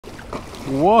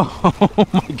Whoa, oh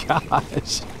my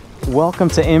gosh. Welcome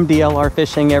to MDLR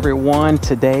Fishing, everyone.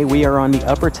 Today we are on the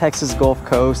Upper Texas Gulf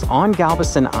Coast on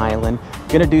Galveston Island.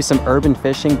 Gonna do some urban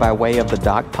fishing by way of the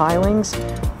dock pilings.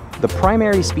 The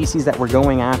primary species that we're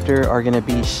going after are gonna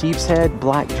be sheepshead,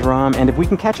 black drum, and if we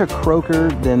can catch a croaker,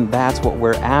 then that's what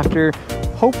we're after.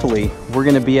 Hopefully, we're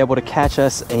gonna be able to catch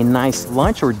us a nice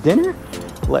lunch or dinner.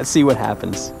 Let's see what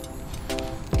happens.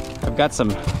 I've got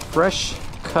some fresh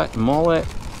cut mullet,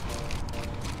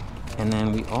 and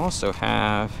then we also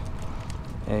have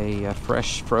a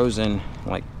fresh frozen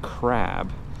like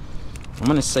crab. I'm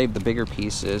gonna save the bigger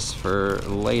pieces for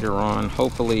later on.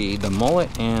 Hopefully the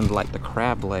mullet and like the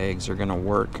crab legs are gonna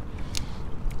work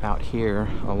out here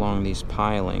along these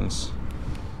pilings.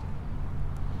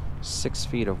 6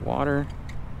 feet of water.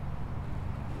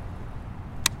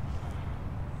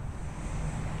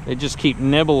 They just keep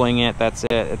nibbling it, that's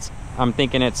it. I'm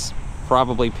thinking it's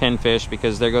probably pinfish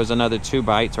because there goes another 2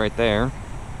 bites right there.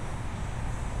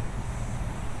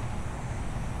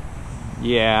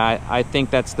 Yeah, I think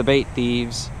that's the bait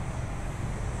thieves.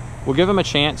 We'll give them a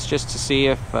chance just to see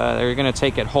if they're gonna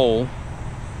take it whole.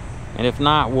 And if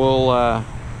not, we'll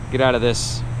get out of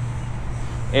this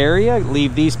area,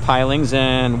 leave these pilings,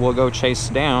 and we'll go chase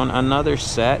down another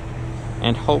set.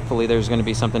 And hopefully there's gonna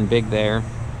be something big there.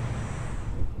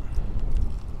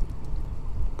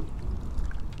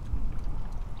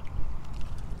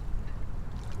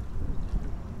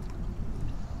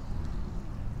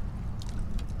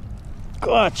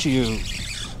 Got you.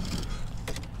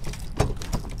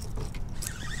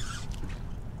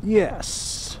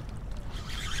 Yes.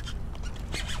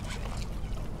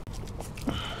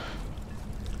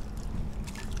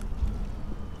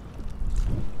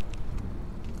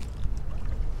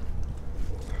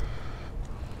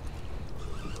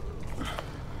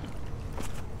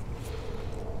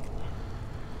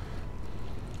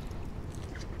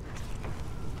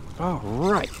 All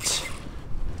right.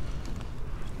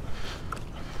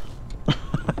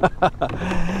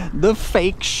 The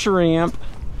fake shrimp.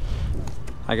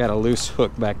 I got a loose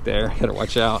hook back there. Gotta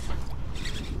watch out.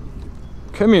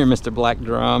 Come here, Mr. Black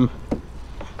Drum.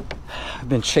 I've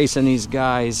been chasing these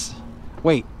guys.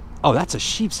 Wait. Oh, that's a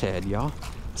sheepshead, y'all.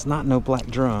 It's not no black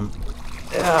drum.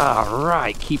 All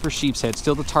right, keeper sheepshead.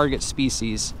 Still the target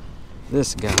species.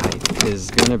 This guy is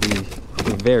gonna be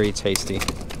very tasty.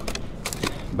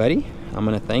 Buddy, I'm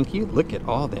gonna thank you. Look at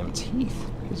all them teeth.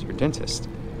 He's your dentist.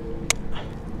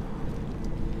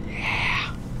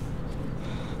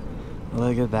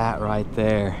 Look at that right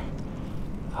there.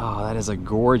 Oh, that is a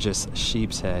gorgeous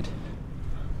sheepshead.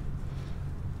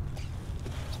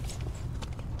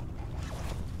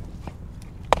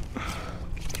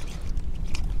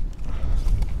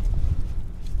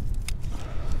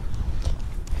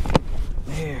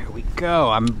 There we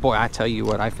go. Boy, I tell you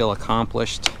what, I feel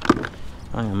accomplished.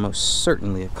 I am most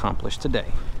certainly accomplished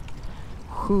today.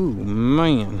 Whew,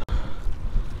 man.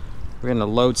 We're gonna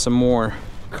load some more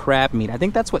crab meat. I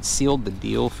think that's what sealed the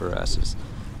deal for us, is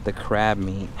the crab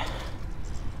meat.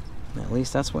 At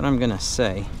least that's what I'm gonna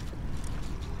say.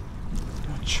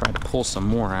 I'll try to pull some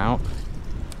more out.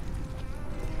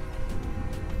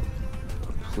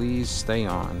 Please stay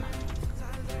on.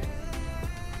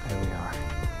 There we are.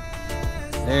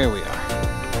 There we are.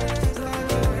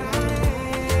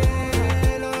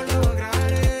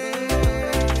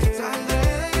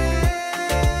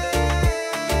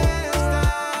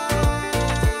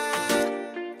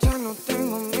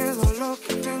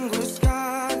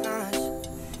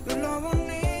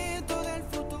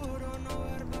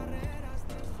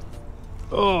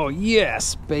 Oh,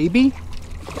 yes, baby.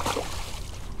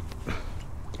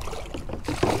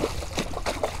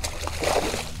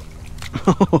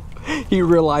 He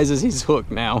realizes he's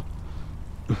hooked now.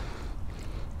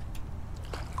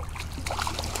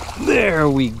 There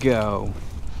we go.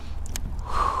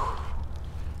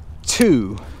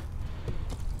 2.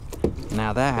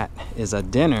 Now that is a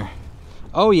dinner.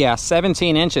 Oh yeah,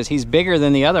 17 inches. He's bigger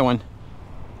than the other one.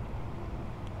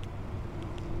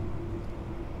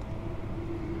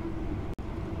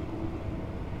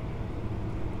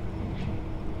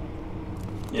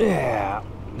 Yeah,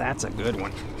 that's a good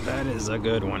one. That is a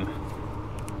good one.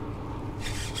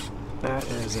 That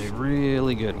is a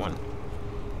really good one.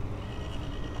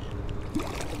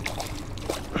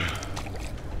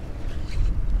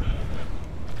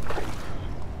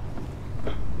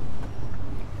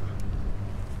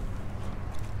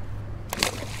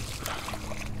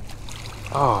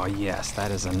 Oh yes,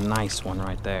 that is a nice one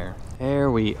right there.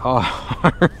 There we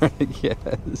are.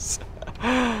 Yes.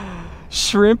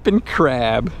 Shrimp and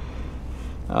crab.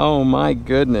 Oh my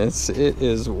goodness, it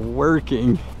is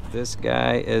working. This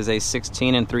guy is a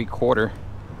 16 3/4.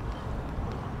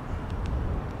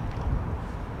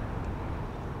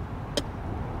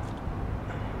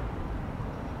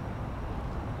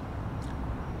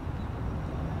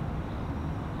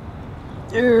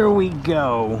 There we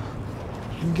go.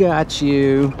 Got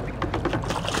you.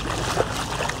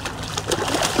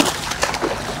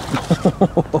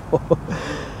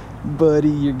 Buddy,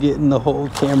 you're getting the whole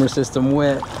camera system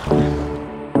wet.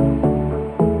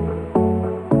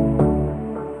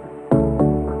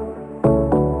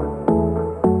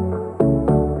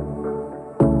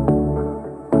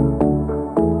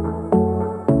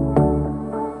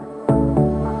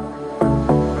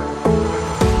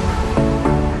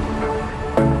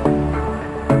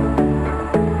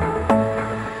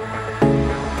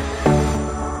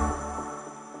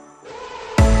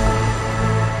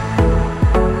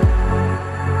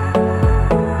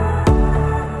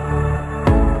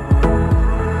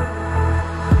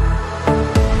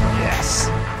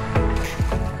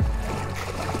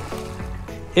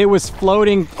 It was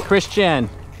floating, Christian.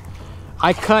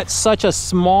 I cut such a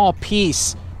small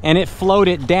piece and it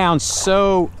floated down,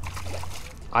 so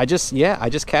I just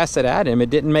cast it at him. It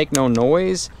didn't make no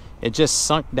noise. It just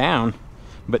sunk down,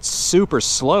 but super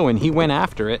slow, and he went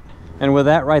after it. And with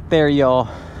that right there, y'all,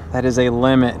 that is a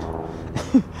limit.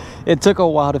 It took a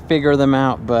while to figure them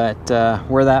out, but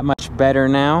we're that much better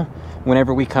now.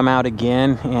 Whenever we come out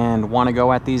again and want to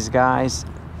go at these guys,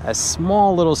 a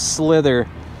small little slither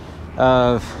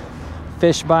of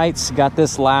fish bites, got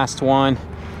this last one,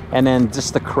 and then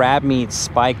just the crab meat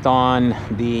spiked on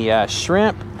the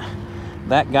shrimp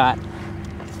that got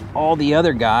all the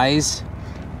other guys.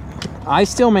 I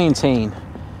still maintain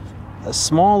a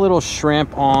small little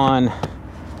shrimp on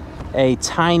a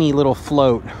tiny little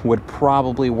float would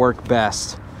probably work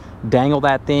best. Dangle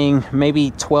that thing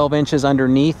maybe 12 inches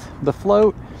underneath the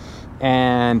float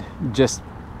and just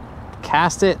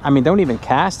cast it. I mean, don't even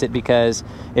cast it, because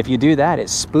if you do that, it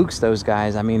spooks those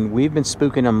guys. I mean, we've been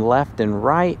spooking them left and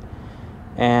right,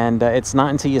 and it's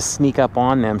not until you sneak up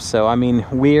on them. So I mean,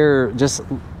 we're just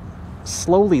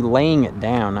slowly laying it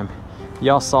down.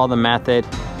 Y'all saw the method.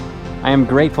 I am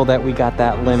grateful that we got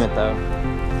that limit though.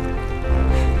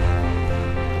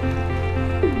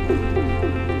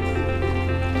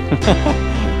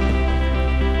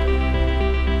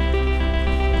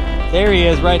 There he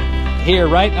is, right here,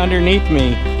 right underneath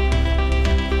me.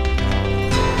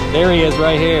 There he is,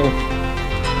 right here.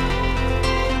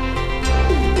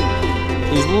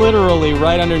 He's literally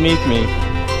right underneath me.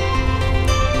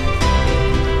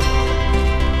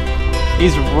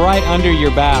 He's right under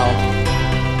your bow.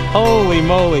 Holy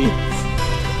moly.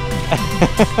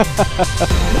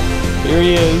 Here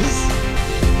he is.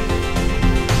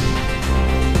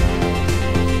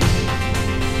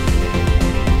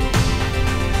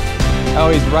 Oh,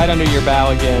 he's right under your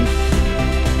bow again.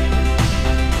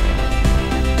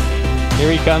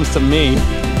 Here he comes to me.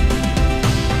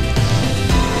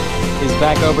 He's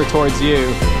back over towards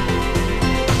you.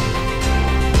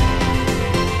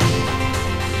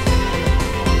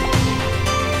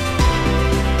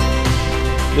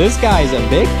 This guy's a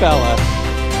big fella.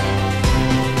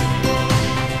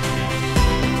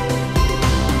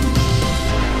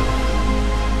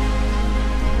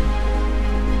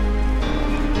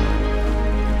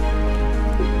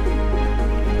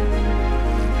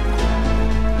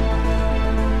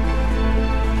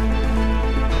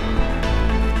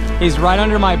 He's right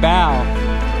under my bow.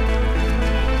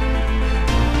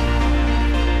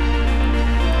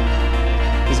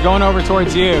 He's going over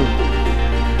towards you.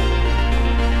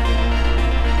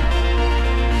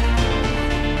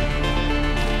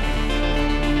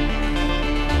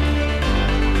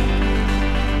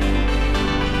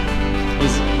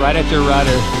 He's right at your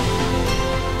rudder.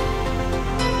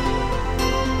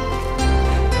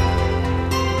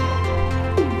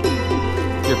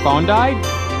 Your phone died?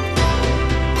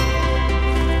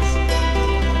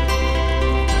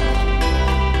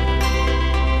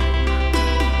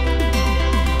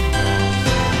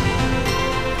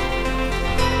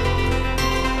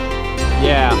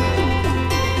 Yeah.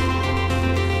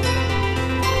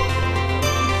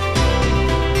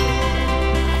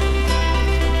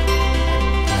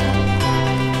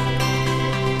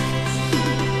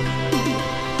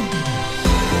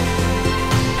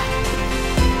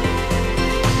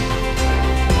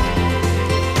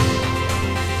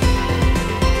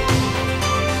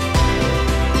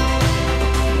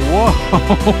 Whoa,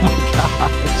 oh my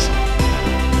gosh.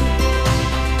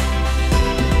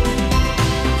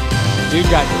 Dude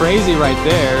got crazy right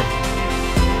there.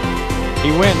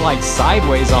 He went like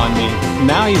sideways on me.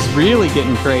 Now he's really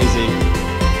getting crazy.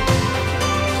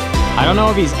 I don't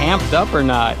know if he's amped up or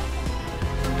not.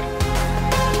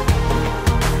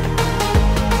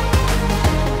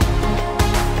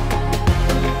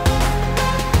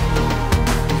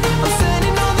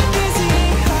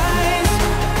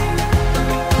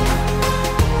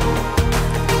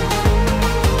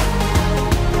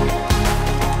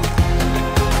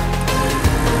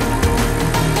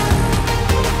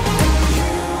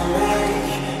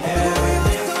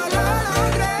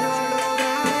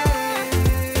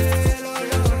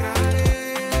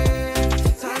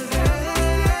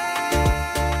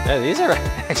 Yeah, these are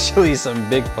actually some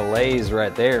big fillets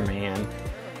right there, man.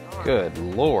 Good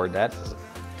Lord,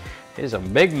 these are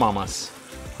big mamas.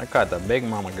 I caught the big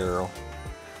mama girl.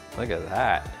 Look at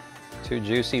that. 2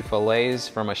 juicy fillets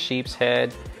from a sheep's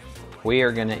head. We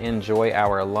are gonna enjoy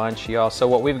our lunch, y'all. So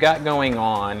what we've got going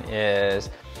on is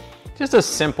just a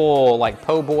simple, like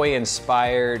po' boy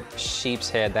inspired sheep's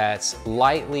head that's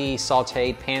lightly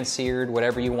sauteed, pan-seared,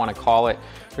 whatever you wanna call it.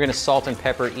 We're gonna salt and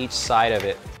pepper each side of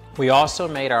it. We also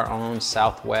made our own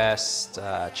Southwest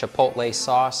Chipotle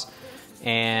sauce,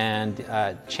 and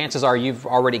chances are you've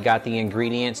already got the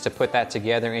ingredients to put that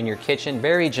together in your kitchen.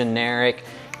 Very generic,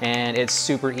 and it's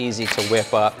super easy to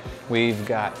whip up. We've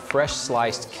got fresh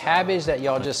sliced cabbage that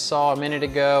y'all just saw a minute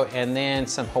ago, and then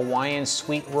some Hawaiian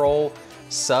sweet roll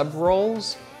sub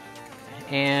rolls.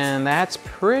 And that's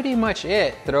pretty much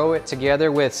it. Throw it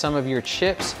together with some of your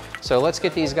chips. So let's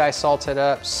get these guys salted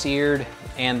up, seared,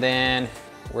 and then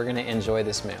we're gonna enjoy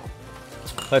this meal.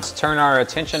 Let's turn our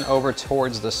attention over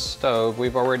towards the stove.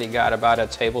 We've already got about a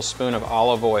tablespoon of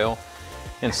olive oil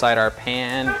inside our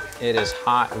pan. It is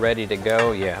hot, ready to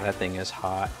go. Yeah, that thing is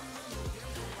hot.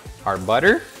 Our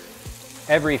butter.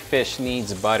 Every fish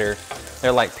needs butter.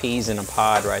 They're like peas in a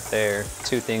pod right there.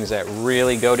 2 things that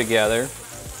really go together.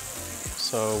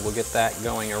 So we'll get that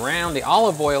going around. The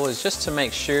olive oil is just to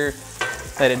make sure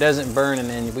that it doesn't burn, and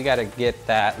then we gotta get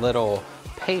that little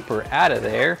paper out of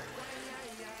there.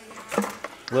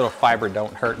 Little fiber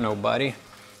don't hurt nobody.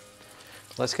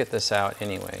 Let's get this out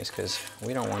anyways, because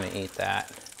we don't want to eat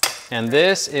that. And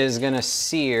this is gonna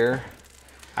sear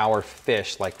our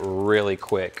fish like really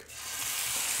quick.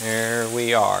 There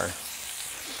we are.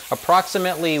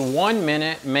 Approximately 1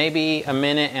 minute, maybe a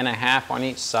minute and a half on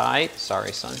each side.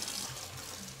 Sorry, son.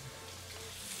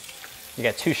 You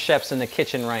got 2 chefs in the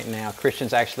kitchen right now.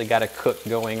 Christian's actually got a cook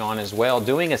going on as well,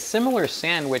 doing a similar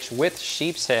sandwich with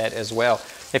sheep's head as well.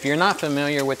 If you're not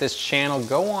familiar with this channel,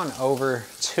 go on over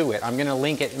to it. I'm gonna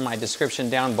link it in my description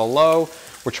down below.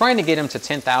 We're trying to get him to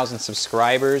 10,000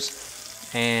 subscribers.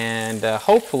 And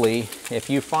hopefully, if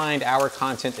you find our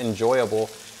content enjoyable,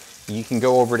 you can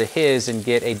go over to his and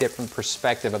get a different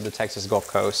perspective of the Texas Gulf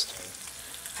Coast.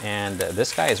 And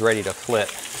this guy is ready to flip.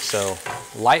 So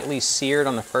lightly seared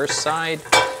on the first side.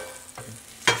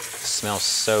 Smells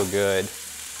so good.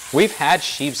 We've had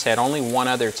sheep's head only one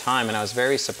other time, and I was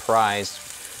very surprised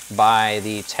by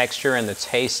the texture and the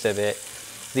taste of it.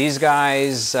 These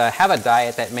guys have a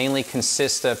diet that mainly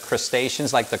consists of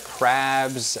crustaceans like the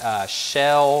crabs,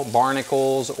 shell,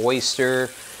 barnacles,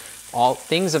 oyster, all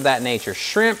things of that nature.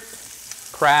 Shrimp,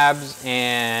 crabs,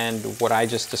 and what I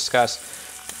just discussed,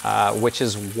 which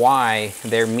is why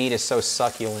their meat is so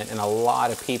succulent and a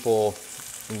lot of people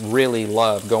really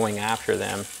love going after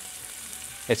them.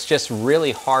 It's just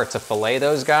really hard to fillet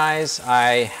those guys.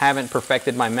 I haven't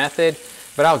perfected my method,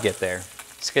 but I'll get there.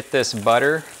 Let's get this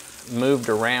butter moved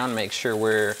around, make sure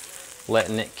we're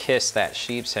letting it kiss that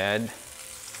sheep's head.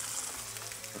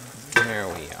 There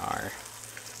we are.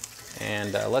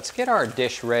 And let's get our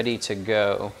dish ready to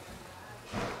go.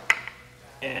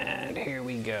 And here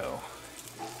we go.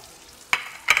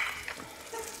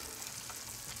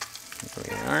 Here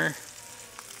we are.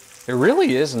 There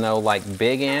really is no like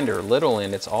big end or little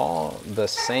end. It's all the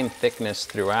same thickness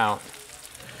throughout.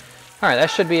 All right, that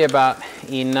should be about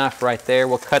enough right there.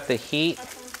 We'll cut the heat.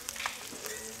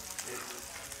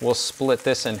 We'll split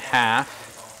this in half.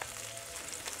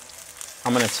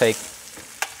 I'm gonna take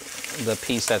the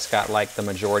piece that's got like the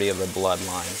majority of the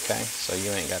bloodline, okay? So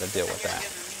you ain't gotta deal with that.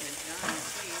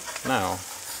 No,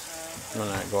 I'm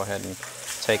gonna go ahead and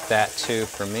take that too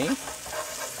for me.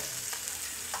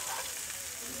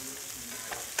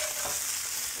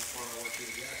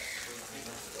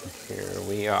 Here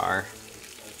we are.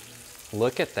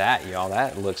 Look at that, y'all.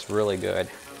 That looks really good.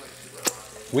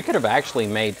 We could have actually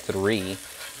made 3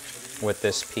 with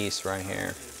this piece right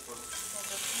here.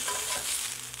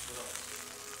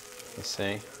 You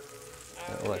see?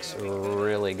 That looks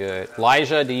really good.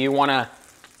 Elijah, do you want a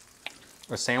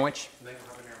sandwich?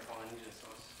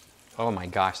 Oh my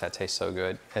gosh, that tastes so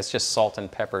good. It's just salt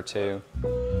and pepper too.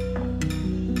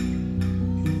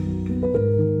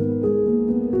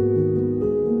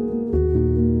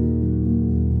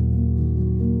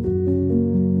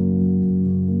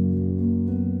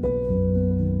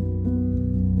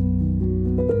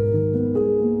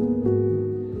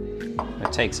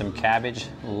 take some cabbage,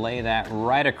 lay that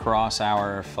right across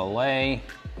our fillet,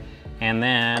 and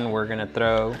then we're gonna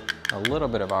throw a little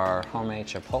bit of our homemade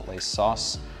chipotle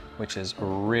sauce, which is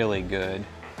really good.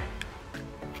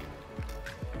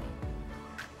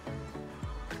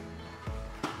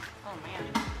 Oh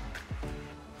man.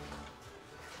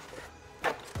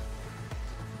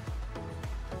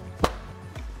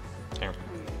 Here.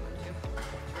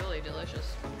 It's really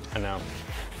delicious. I know.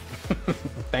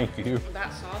 Thank you.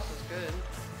 That sauce is good.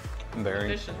 Very.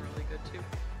 The fish is really good too.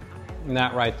 And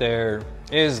that right there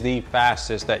is the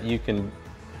fastest that you can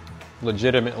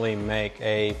legitimately make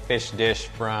a fish dish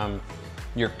from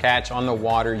your catch on the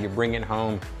water. You bring it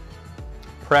home,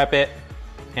 prep it,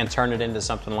 and turn it into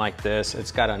something like this.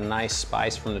 It's got a nice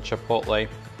spice from the chipotle,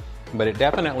 but it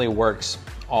definitely works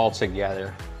all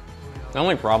together. The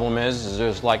only problem is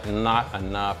there's like not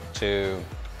enough to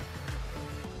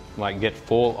like get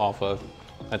full off of.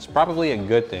 That's probably a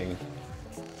good thing,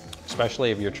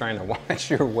 especially if you're trying to watch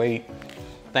your weight.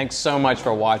 Thanks so much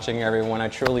for watching, everyone. I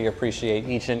truly appreciate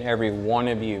each and every one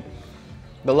of you.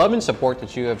 The love and support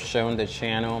that you have shown the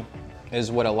channel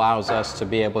is what allows us to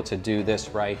be able to do this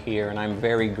right here, and I'm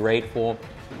very grateful.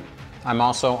 I'm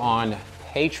also on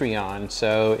Patreon,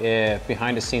 so if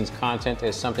behind the scenes content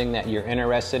is something that you're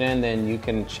interested in, then you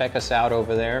can check us out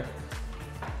over there.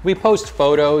 We post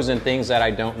photos and things that I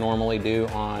don't normally do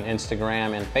on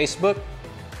Instagram and Facebook,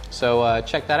 so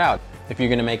check that out. If you're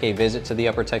gonna make a visit to the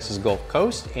Upper Texas Gulf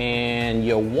Coast and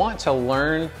you want to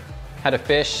learn how to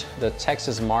fish the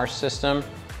Texas marsh system,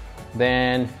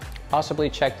 then possibly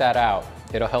check that out.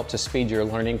 It'll help to speed your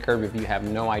learning curve if you have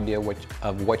no idea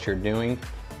of what you're doing.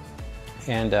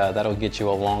 And that'll get you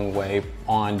a long way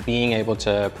on being able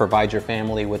to provide your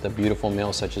family with a beautiful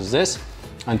meal such as this.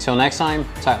 Until next time,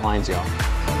 tight lines,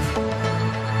 y'all.